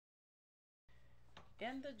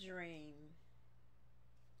In the dream,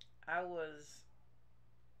 I was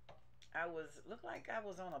looked like I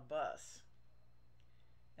was on a bus,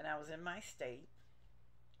 and I was in my state,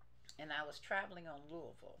 and I was traveling on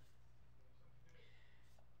Louisville.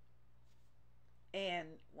 And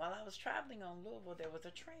while I was traveling on Louisville, there was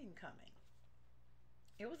a train coming.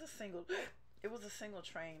 It was a single it was a single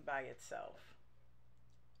train by itself.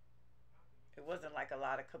 It wasn't like a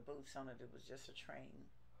lot of caboose on it. It was just a train.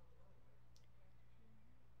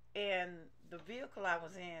 And the vehicle I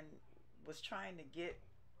was in was trying to get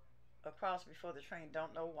across before the train,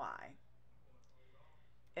 don't know why.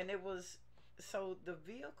 And it was so the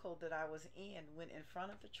vehicle that I was in went in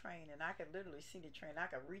front of the train, and I could literally see the train. I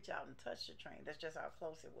could reach out and touch the train. That's just how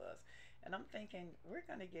close it was. And I'm thinking, we're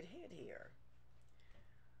going to get hit here.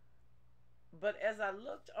 But as I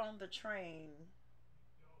looked on the train,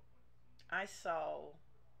 I saw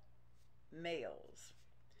males.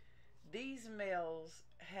 These males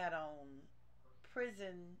had on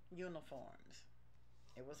prison uniforms.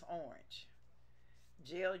 It was orange,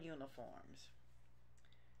 jail uniforms,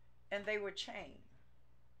 and they were chained.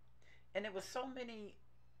 And it was so many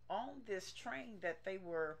on this train that they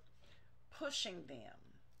were pushing them.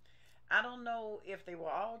 I don't know if they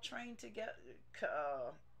were all trained together,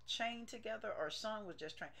 chained together, or some was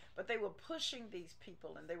just trained, but they were pushing these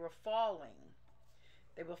people, and they were falling.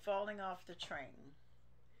 They were falling off the train.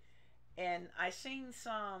 And I seen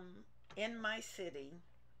some in my city.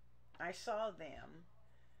 I saw them.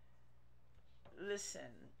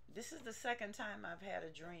 Listen, this is the second time I've had a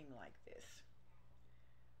dream like this.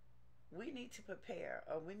 We need to prepare,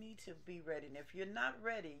 or we need to be ready. And if you're not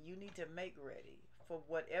ready, you need to make ready for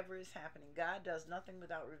whatever is happening. God does nothing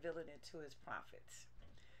without revealing it to his prophets.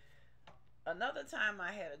 Another time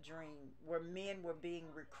I had a dream where men were being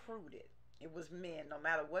recruited. It was men, no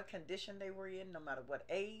matter what condition they were in, no matter what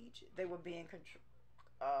age, they were being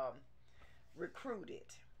um, recruited.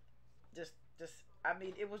 I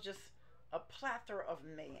mean, it was just a plethora of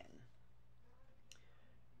men.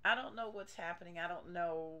 I don't know what's happening. I don't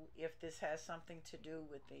know if this has something to do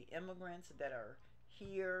with the immigrants that are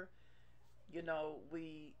here.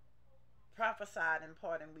 We prophesied in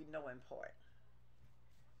part and we know in part.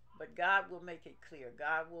 But God will make it clear.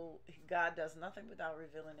 God does nothing without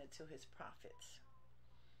revealing it to his prophets.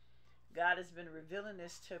 God has been revealing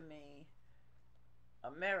this to me.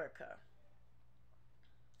 America,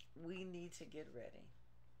 we need to get ready.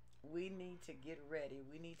 We need to get ready.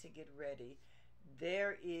 We need to get ready.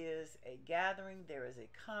 There is a gathering, there is a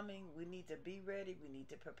coming. We need to be ready. We need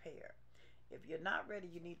to prepare. If you're not ready,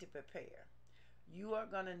 you need to prepare. You are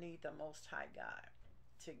going to need the Most High God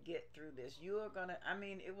to get through this. You are going to, I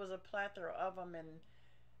mean, it was a plethora of them,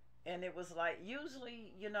 and it was like,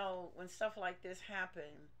 usually, when stuff like this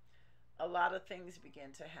happen, a lot of things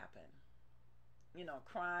begin to happen.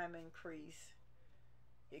 Crime increase.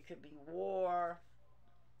 It could be war.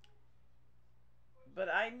 But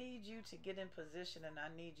I need you to get in position, and I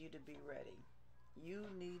need you to be ready. You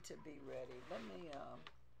need to be ready. Let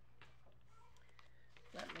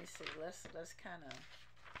me see. Let's kind of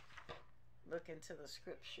look into the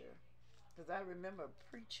scripture, because I remember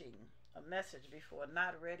preaching a message before.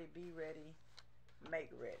 Not ready, be ready, make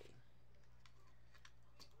ready.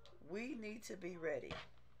 We need to be ready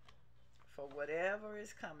for whatever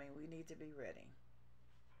is coming. We need to be ready.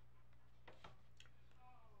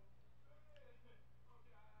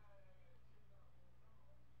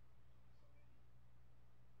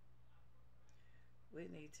 We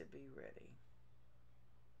need to be ready.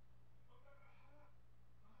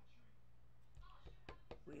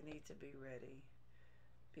 We need to be ready,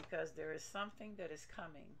 because there is something that is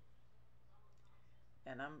coming,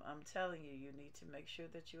 and I'm telling you, you need to make sure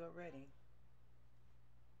that you are ready.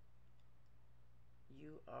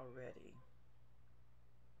 You are ready.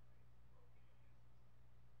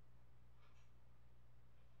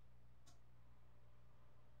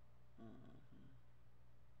 hmm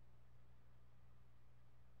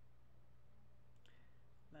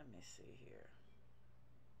Let me see here.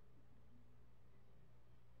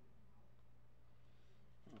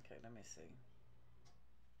 Okay, let me see.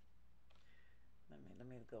 Let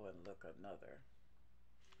me go and look another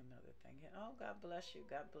thing here. Oh, God bless you.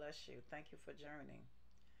 God bless you. Thank you for journeying.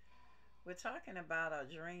 We're talking about a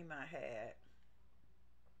dream I had.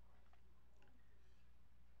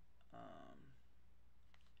 Um,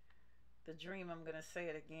 the dream, I'm going to say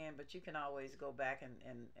it again, but you can always go back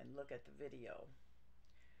and look at the video.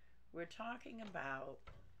 We're talking about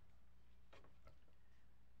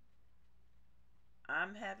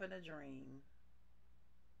I'm having a dream,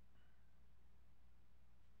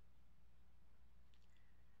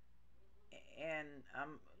 and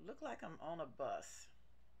I'm look like I'm on a bus.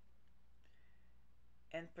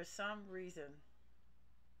 And for some reason,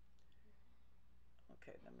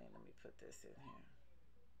 okay, let me put this in here.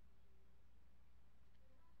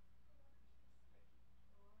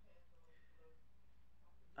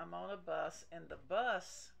 I'm on a bus, and the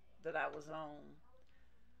bus that I was on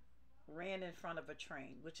ran in front of a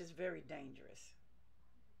train, which is very dangerous.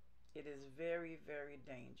 It is very, very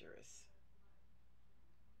dangerous.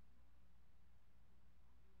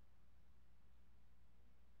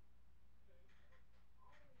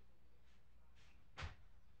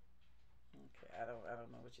 Okay, I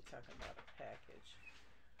don't know what you're talking about. A package.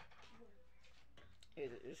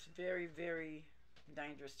 It is very, very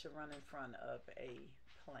dangerous to run in front of a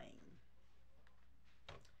plane.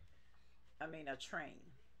 I mean, a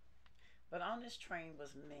train. But on this train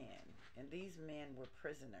was men, and these men were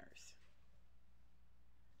prisoners.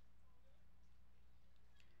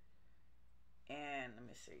 And let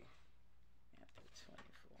me see, after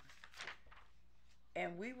 24.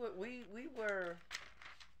 And we were.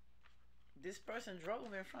 This person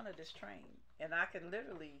drove in front of this train, and I could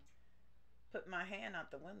literally put my hand out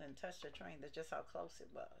the window and touch the train. That's just how close it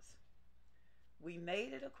was. We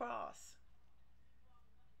made it across,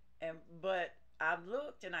 and but I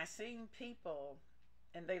looked and I seen people,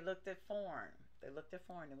 and they looked at foreign. They looked at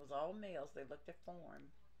foreign. It was all males. They looked at foreign,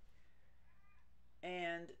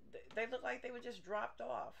 and they looked like they were just dropped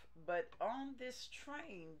off. But on this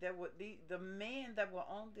train, there were the men that were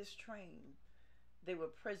on this train. They were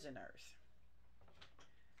prisoners.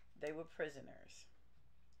 They were prisoners,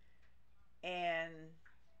 and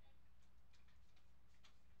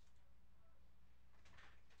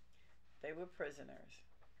they were prisoners,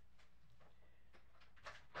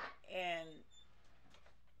 and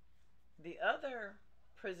the other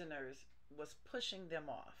prisoners was pushing them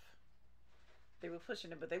off. They were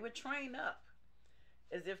pushing them, but they were trained up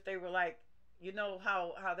as if they were like, you know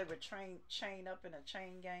how they were trained chain up in a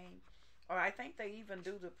chain gang, or I think they even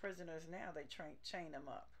do the prisoners now. They chain them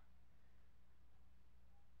up.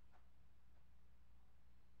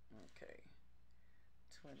 Okay,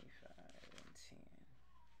 25 and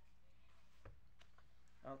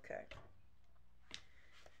 10. Okay,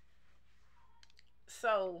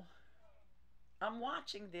 so I'm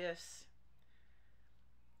watching this.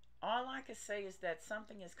 All I can say is that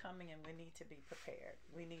something is coming, and we need to be prepared.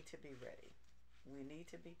 We need to be ready. We need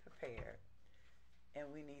to be prepared,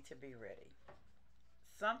 and we need to be ready.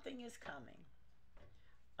 Something is coming.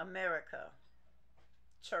 America,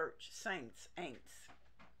 church, saints, ain'ts,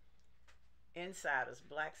 insiders,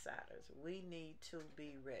 blacksiders, we need to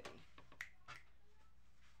be ready.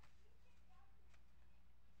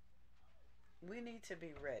 We need to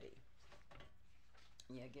be ready.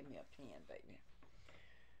 Yeah, give me a pen, baby.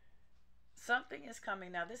 Something is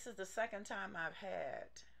coming. Now, this is the second time I've had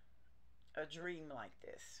a dream like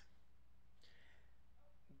this.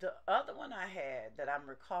 The other one I had that I'm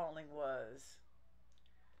recalling was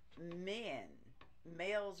men,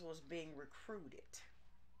 males was being recruited.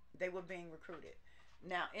 They were being recruited.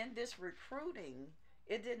 Now, in this recruiting,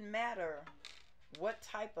 it didn't matter what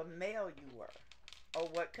type of male you were or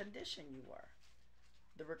what condition you were.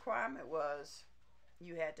 The requirement was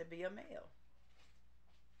you had to be a male.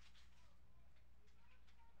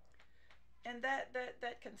 And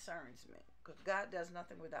that concerns me, because God does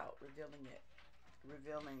nothing without revealing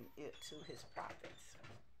it to his prophets.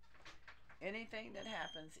 Anything that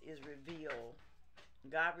happens is revealed.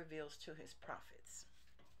 God reveals to his prophets.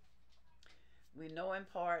 We know in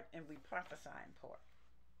part and we prophesy in part.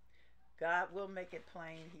 God will make it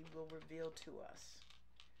plain. He will reveal to us.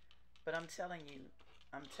 But I'm telling you,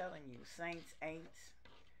 saints, ain'ts,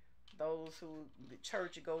 those who, the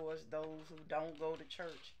church goers, those who don't go to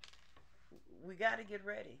church, we got to get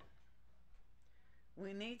ready.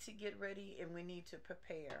 We need to get ready, and we need to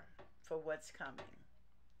prepare for what's coming.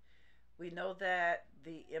 We know that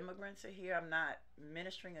the immigrants are here. I'm not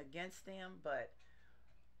ministering against them, but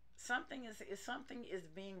something is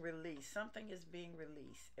being released. Something is being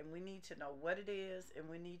released, and we need to know what it is, and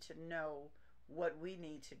we need to know what we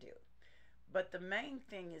need to do. But the main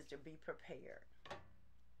thing is to be prepared,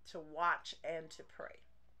 to watch and to pray.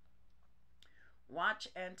 Watch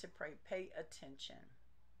and to pray. Pay attention.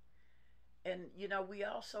 And we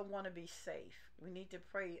also want to be safe. We need to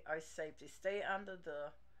pray our safety. Stay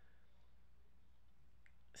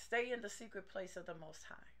in the secret place of the Most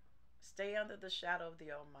High. Stay under the shadow of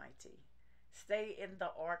the Almighty. Stay in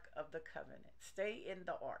the ark of the covenant. Stay in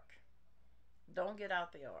the ark. Don't get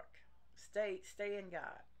out the ark. Stay in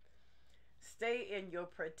God. Stay in your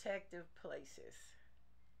protective places.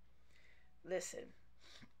 Listen,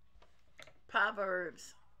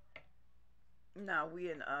 Proverbs. Now we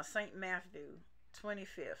in Saint Matthew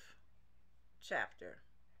 25th. chapter,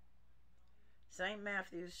 St.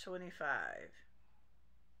 Matthew's 25.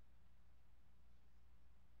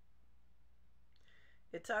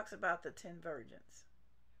 It talks about the 10 virgins.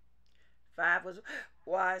 5 was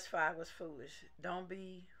wise, 5 was foolish. Don't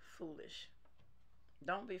be foolish.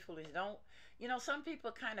 Don't be foolish. Don't, some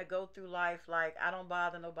people kind of go through life like, I don't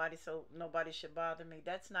bother nobody, so nobody should bother me.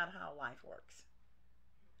 That's not how life works.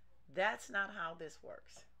 That's not how this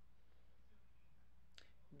works.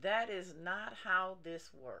 That is not how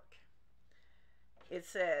this works. It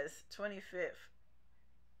says, 25th,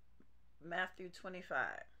 Matthew 25.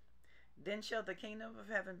 Then shall the kingdom of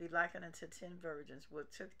heaven be likened unto 10 virgins, which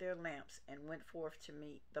took their lamps and went forth to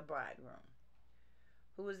meet the bridegroom.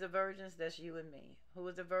 Who is the virgins? That's you and me. Who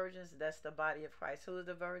is the virgins? That's the body of Christ. Who is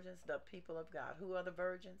the virgins? The people of God. Who are the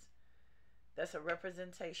virgins? That's a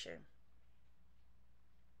representation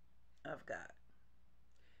of God.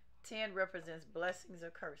 10 represents blessings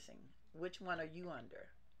or cursing. Which one are you under?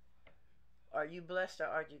 Are you blessed or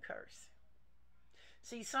are you cursed?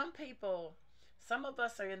 See, some of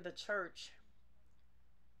us are in the church.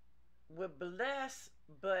 We're blessed,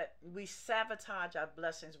 but we sabotage our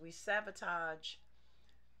blessings. We sabotage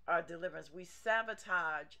our deliverance. We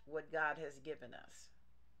sabotage what God has given us.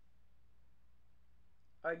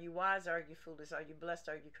 Are you wise or are you foolish? Are you blessed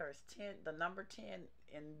or are you cursed? 10, the number 10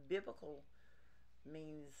 in biblical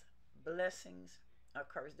means blessings or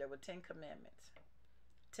curse. There were 10 commandments,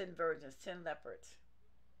 10 virgins, 10 leopards.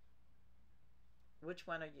 Which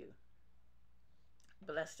one are you?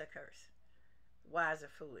 Blessed or cursed? Wise or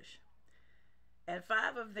foolish? And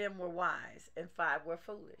 5 of them were wise and 5 were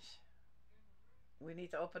foolish. We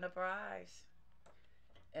need to open up our eyes.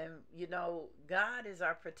 And God is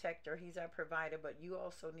our protector. He's our provider, but you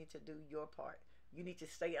also need to do your part. You need to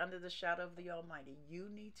stay under the shadow of the Almighty. You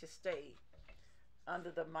need to stay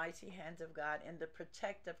under the mighty hands of God and the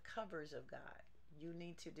protective covers of God. You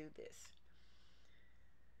need to do this.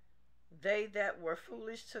 They that were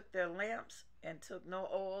foolish took their lamps and took no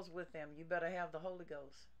oils with them. You better have the Holy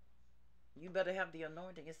Ghost. You better have the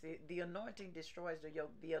anointing. It's the anointing destroys the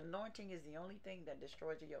yoke. The anointing is the only thing that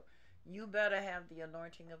destroys the yoke. You better have the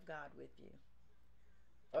anointing of God with you.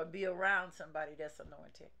 Or be around somebody that's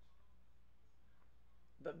anointed.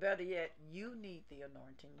 But better yet, you need the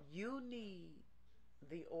anointing. You need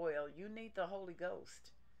the oil. You need the Holy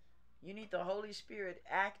Ghost. You need the Holy Spirit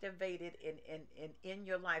activated in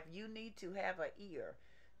your life. You need to have an ear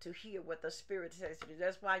to hear what the Spirit says to you.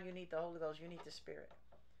 That's why you need the Holy Ghost. You need the Spirit.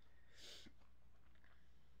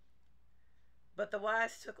 But the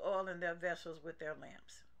wise took oil in their vessels with their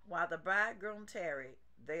lamps. While the bridegroom tarried,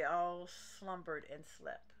 they all slumbered and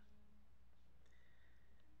slept.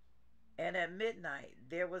 And at midnight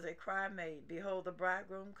there was a cry made, Behold, the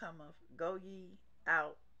bridegroom cometh, go ye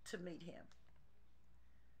out to meet him.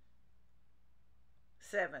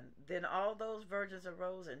 7. Then all those virgins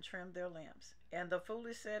arose and trimmed their lamps. And the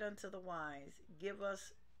foolish said unto the wise, Give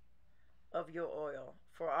us of your oil,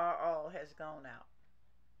 for our oil has gone out.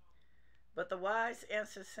 But the wise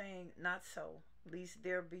answered, saying, Not so, lest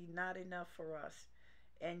there be not enough for us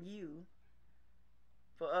and you,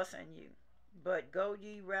 for us and you. But go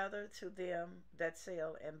ye rather to them that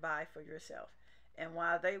sell and buy for yourself. And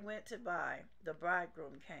while they went to buy, the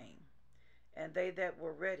bridegroom came. And they that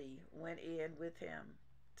were ready went in with him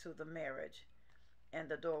to the marriage, and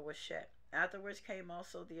the door was shut. Afterwards came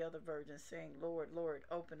also the other virgins, saying, Lord, Lord,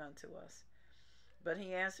 open unto us. But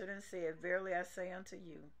he answered and said, Verily I say unto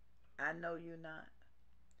you, I know you not.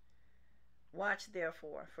 Watch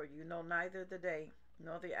therefore, for you know neither the day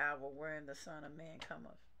nor the hour wherein the Son of Man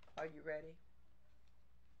cometh. Are you ready?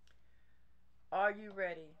 Are you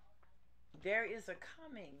ready? There is a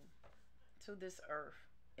coming to this earth,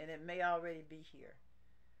 and it may already be here.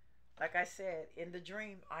 Like I said, in the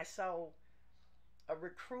dream, I saw a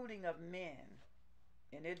recruiting of men,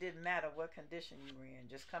 and it didn't matter what condition you were in.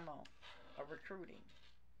 Just come on. A recruiting.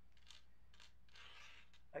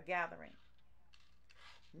 A gathering.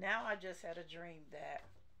 Now I just had a dream that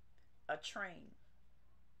a train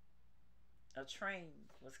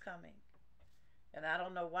was coming. And I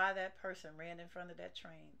don't know why that person ran in front of that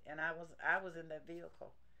train. And I was in that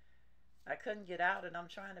vehicle. I couldn't get out, and I'm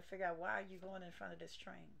trying to figure out, why are you going in front of this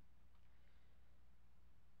train?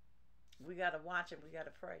 We got to watch it. We got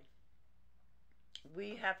to pray.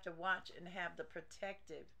 We have to watch and have the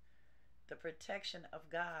protection of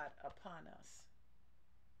God upon us.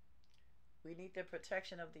 We need the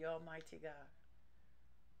protection of the Almighty God.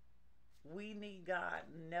 We need God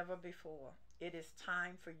never before. It is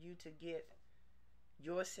time for you to get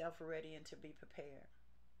yourself ready and to be prepared.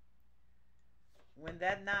 When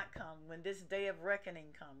that knock come, when this day of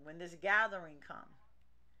reckoning come, when this gathering come,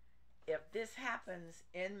 If this happens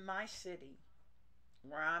in my city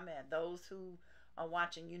where I'm at, those who are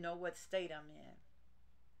watching, you know what state I'm in.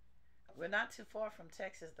 We're not too far from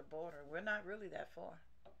Texas, the border. We're not really that far.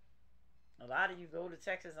 A lot of you go to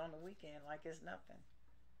Texas on the weekend like it's nothing.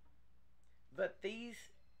 But these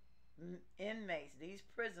inmates, these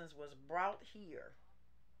prisons was brought here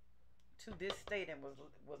to this state and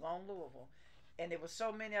was on Louisville. And there was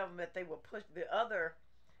so many of them that they were pushed, the other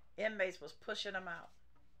inmates was pushing them out.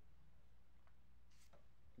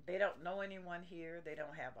 They don't know anyone here. They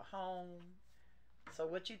don't have a home. So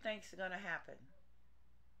what you think is going to happen?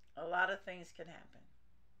 A lot of things can happen.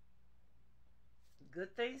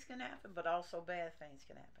 Good things can happen, but also bad things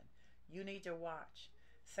can happen. You need to watch.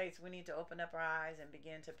 Saints, we need to open up our eyes and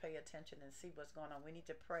begin to pay attention and see what's going on. We need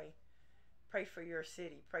to pray. Pray for your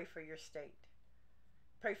city. Pray for your state.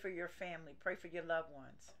 Pray for your family. Pray for your loved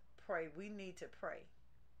ones. Pray. We need to pray.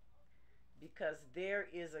 Because there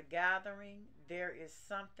is a gathering. There is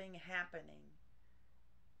something happening.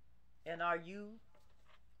 And are you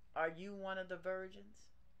one of the virgins?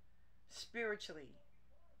 Spiritually,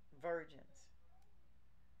 virgins.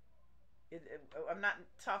 I'm not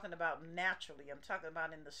talking about naturally. I'm talking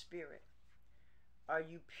about in the spirit. Are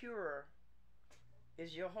you pure?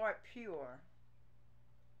 Is your heart pure?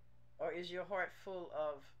 Or is your heart full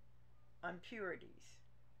of impurities?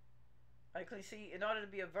 Like, see, in order to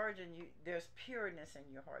be a virgin, there's pureness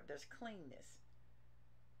in your heart. There's cleanness.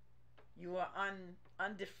 You are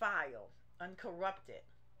undefiled, uncorrupted.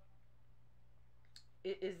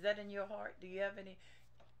 Is that in your heart? Do you have any?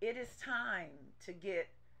 It is time to get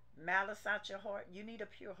malice out your heart. You need a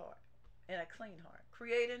pure heart and a clean heart.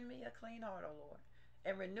 Create in me a clean heart, O Lord,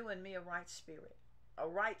 and renew in me a right spirit. A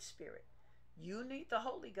right spirit. You need the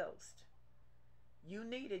Holy Ghost. You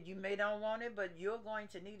need it. You may not want it, but you're going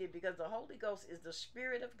to need it, because the Holy Ghost is the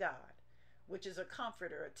Spirit of God, which is a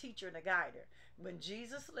comforter, a teacher, and a guider. When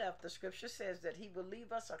Jesus left, the scripture says that he will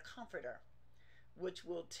leave us a comforter, which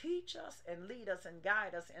will teach us and lead us and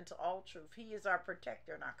guide us into all truth. He is our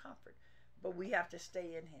protector and our comfort, but we have to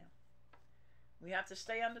stay in him. We have to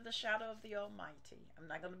stay under the shadow of the Almighty. I'm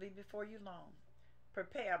not going to be before you long.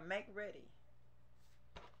 Prepare, make ready.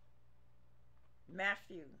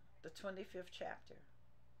 Matthew, the 25th chapter.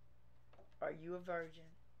 Are you a virgin?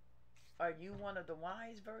 Are you one of the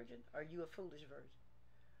wise virgins? Are you a foolish virgin?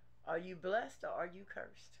 Are you blessed or are you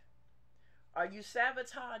cursed? Are you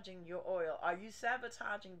sabotaging your oil? Are you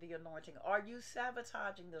sabotaging the anointing? Are you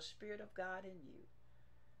sabotaging the Spirit of God in you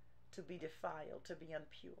to be defiled, to be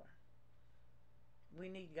impure? We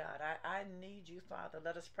need God. I need you, Father.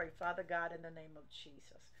 Let us pray. Father God, in the name of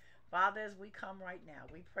Jesus. Father, as we come right now,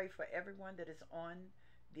 we pray for everyone that is on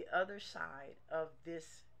the other side of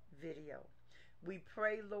this video. We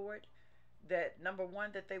pray, Lord, that number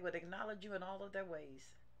one, that they would acknowledge you in all of their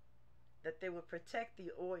ways, that they would protect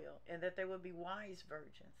the oil, and that they would be wise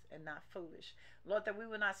virgins and not foolish. Lord, that we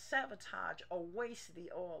will not sabotage or waste the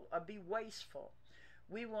oil or be wasteful.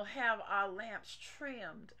 We will have our lamps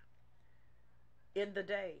trimmed in the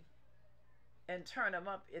day and turn them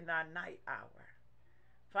up in our night hour.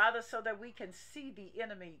 Father, so that we can see the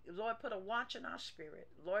enemy. Lord, put a watch in our spirit.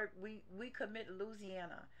 Lord, we commit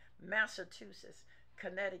Louisiana, Massachusetts,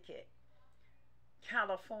 Connecticut,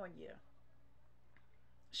 California,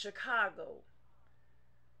 Chicago.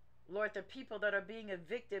 Lord, the people that are being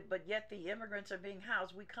evicted, but yet the immigrants are being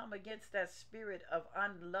housed. We come against that spirit of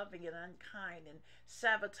unloving and unkind and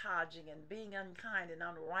sabotaging and being unkind and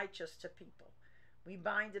unrighteous to people. We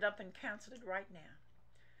bind it up and cancel it right now.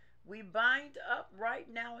 We bind up right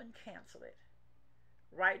now and cancel it.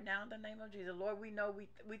 Right now in the name of Jesus. Lord, we know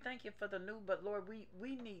we thank you for the new, but Lord, we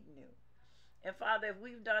need new. And Father, if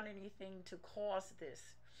we've done anything to cause this,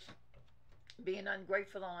 being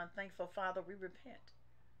ungrateful or unthankful, Father, we repent.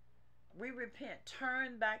 We repent.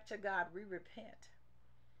 Turn back to God. We repent.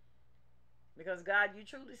 Because God, you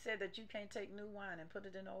truly said that you can't take new wine and put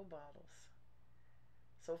it in old bottles.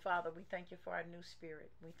 So, Father, we thank you for our new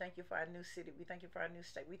spirit. We thank you for our new city. We thank you for our new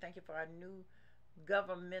state. We thank you for our new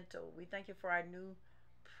governmental. We thank you for our new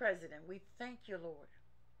president. We thank you, Lord,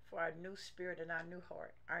 for our new spirit and our new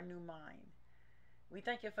heart, our new mind. We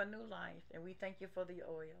thank you for new life, and we thank you for the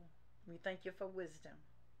oil. We thank you for wisdom.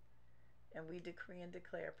 And we decree and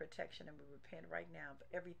declare protection, and we repent right now of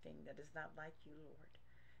everything that is not like you, Lord.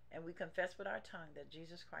 And we confess with our tongue that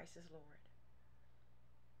Jesus Christ is Lord.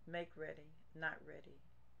 Make ready, not ready.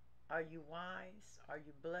 Are you wise? Are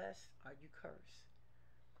you blessed? Are you cursed?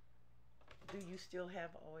 Do you still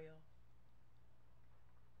have oil?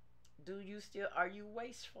 Are you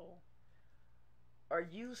wasteful? Or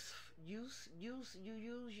you use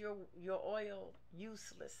your oil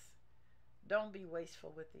useless? Don't be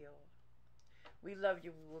wasteful with the oil. We love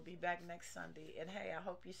you. We will be back next Sunday. And hey, I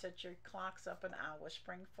hope you set your clocks up an hour,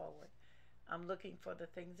 spring forward. I'm looking for the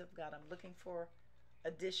things of God. I'm looking for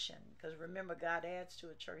addition. Because remember, God adds to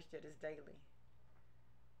a church that is daily.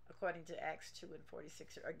 According to Acts 2 and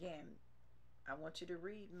 46. Again, I want you to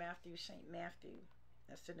read Matthew, St. Matthew.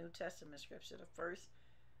 That's the New Testament scripture. The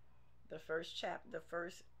first chapter, the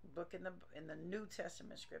first book in the New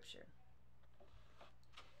Testament scripture.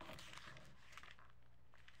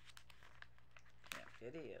 Yeah,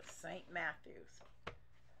 it is St. Matthew's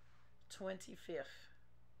 25th.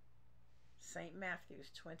 St.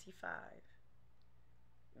 Matthew's 25,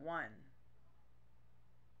 1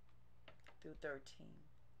 through 13.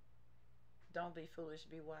 Don't be foolish,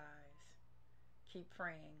 be wise. Keep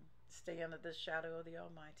praying. Stay under the shadow of the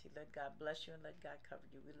Almighty. Let God bless you and let God cover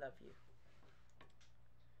you. We love you.